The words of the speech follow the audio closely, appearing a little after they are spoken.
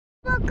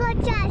Is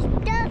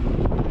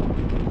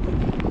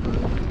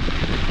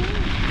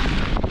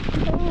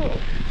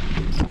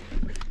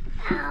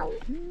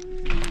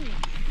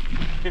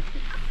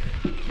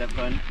that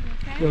fun?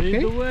 You okay?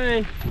 Lead the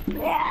way.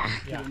 Yeah.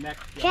 Yeah.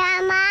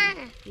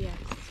 Camera. Yes.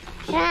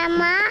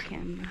 Camera.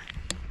 Camera.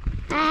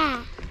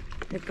 Ah.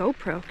 The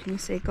GoPro. Can you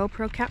say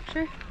GoPro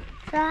capture?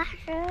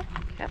 Capture.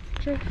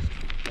 Capture.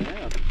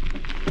 Yeah.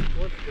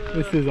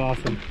 This is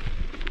awesome.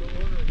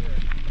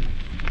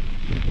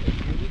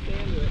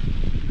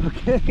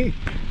 Okay.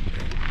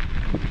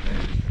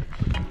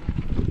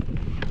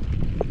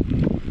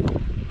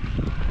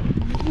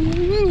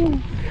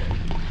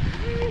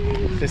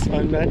 Is this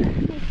fun, bud?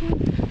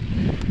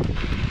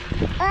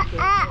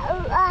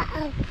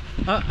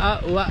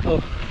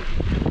 Uh-oh.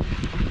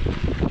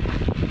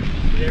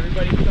 Did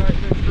everybody start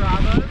their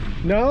Strava?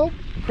 No,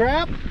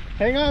 crap.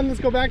 Hang on, let's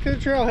go back to the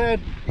trailhead.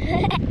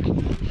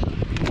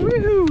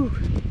 Woohoo!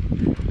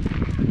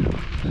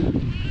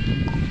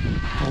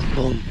 Oh,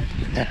 boom.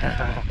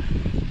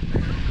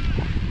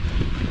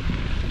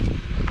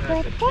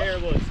 That's a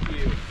terrible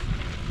excuse.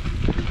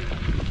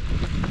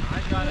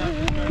 I got up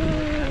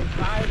at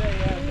 5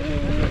 a.m.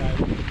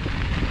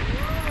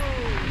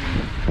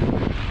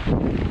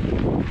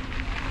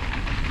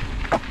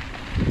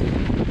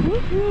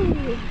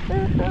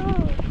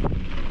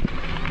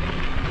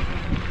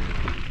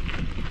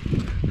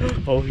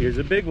 Oh, here's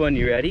a big one.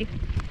 You ready?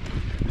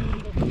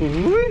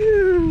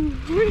 Woohoo!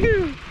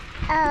 Woohoo!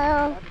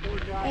 Oh,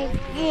 it's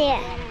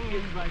there.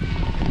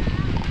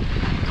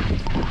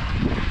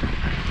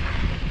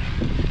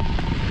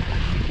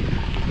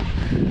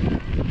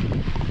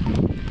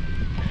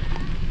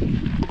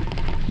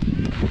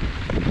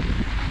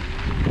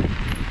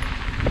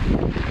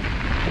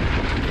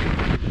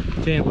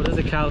 Jane, what does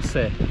a cow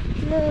say?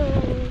 No.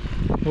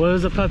 What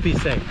does a puppy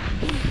say?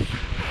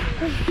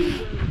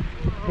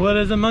 What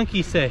does a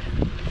monkey say?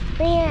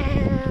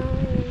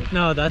 Meow.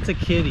 No, that's a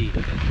kitty.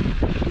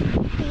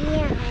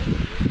 Meow.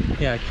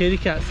 Yeah, a kitty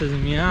cat says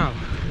meow.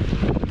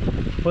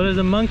 What does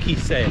a monkey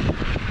say?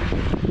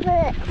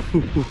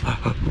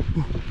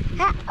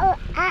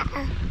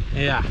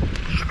 Yeah.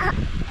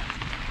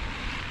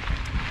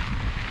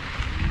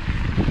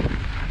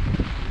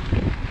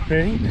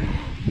 Ready?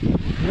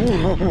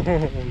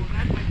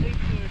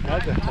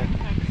 That's a thing.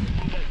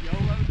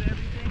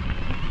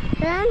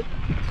 Fun?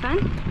 Fun?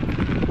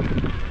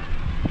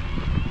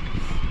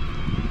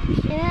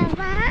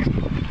 Grandma?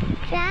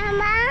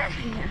 Grandma?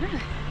 Yeah.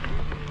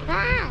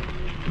 Hi.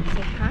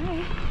 Say hi.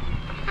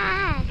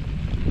 Hi.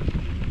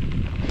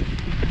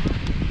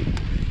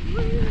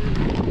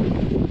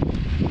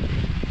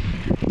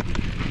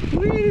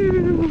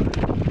 Woo!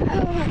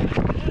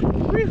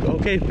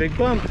 Okay, big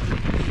bump.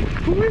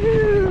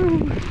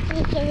 Woo!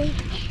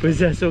 Was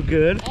that so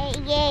good?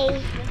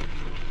 Yay.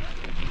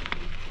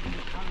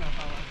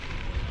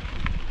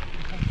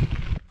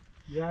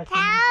 Yeah,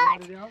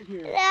 Out. it out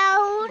here.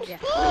 Loud.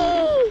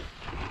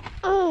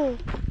 Oh.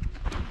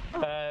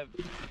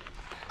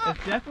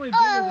 It's definitely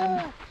bigger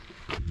than.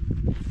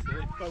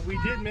 But we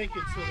did make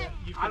it so that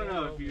you could. I don't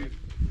know if you.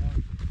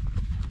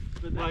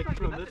 But like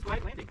from this way.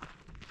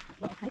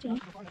 Hi,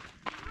 Jane.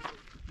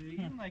 You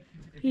can like.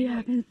 If You you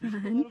having push a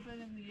fun? little bit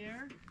in the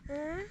air.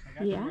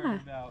 Yeah.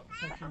 About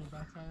Touching the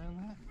backside on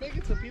that. Make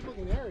it so people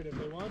can air it if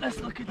they want. Let's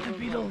look at the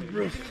Beatles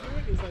roof.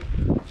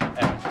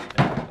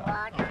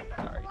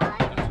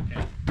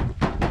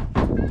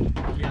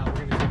 Yeah, we're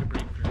gonna take a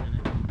break for a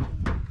minute.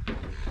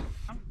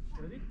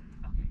 Ready?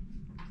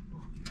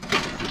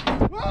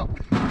 Whoa!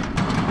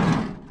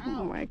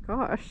 Oh my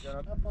gosh.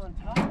 Up on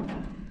top.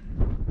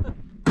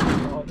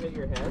 I'll hit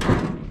your head.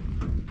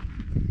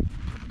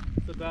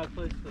 It's a bad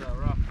place for that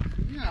rock.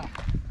 Yeah.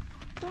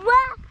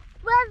 What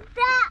was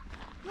that?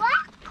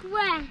 What?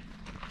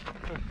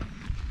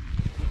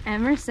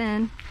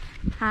 Emerson.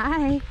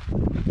 Hi.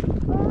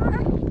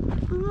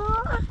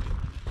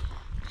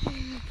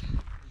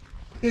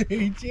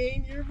 Hey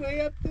Jane, you're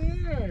way up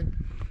there.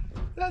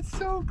 That's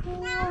so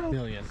cool.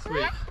 Million.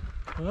 Sweet.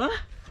 Huh?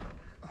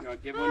 You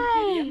want to give one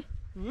to Gideon?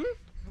 Hmm?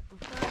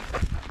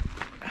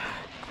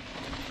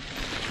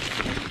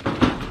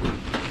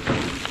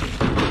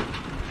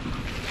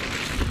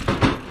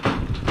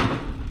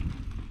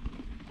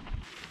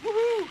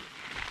 Woohoo!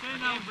 Okay,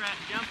 now Brett,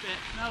 jump it.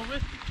 Now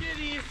with the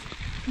kitties.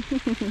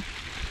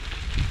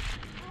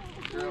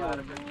 You're out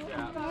of it.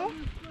 Yeah.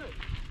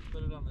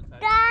 Put it on the tide.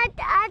 Dad,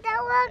 I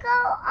don't want to go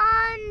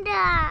on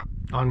that.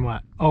 On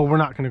what? Oh, we're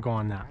not gonna go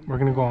on that. We're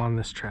gonna go on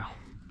this trail.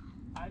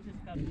 I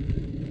just got.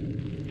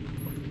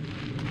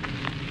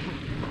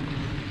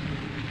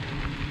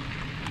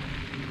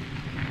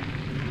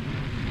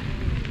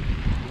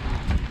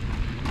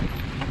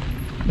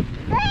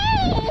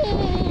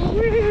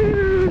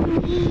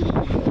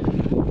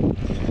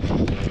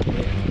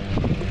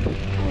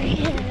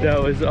 That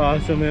was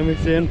awesome,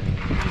 Emerson.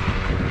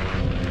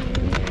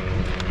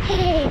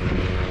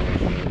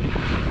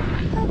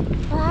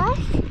 What?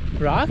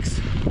 Rocks?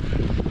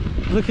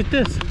 Look at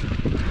this.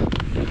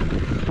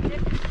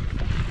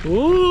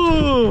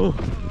 Ooh!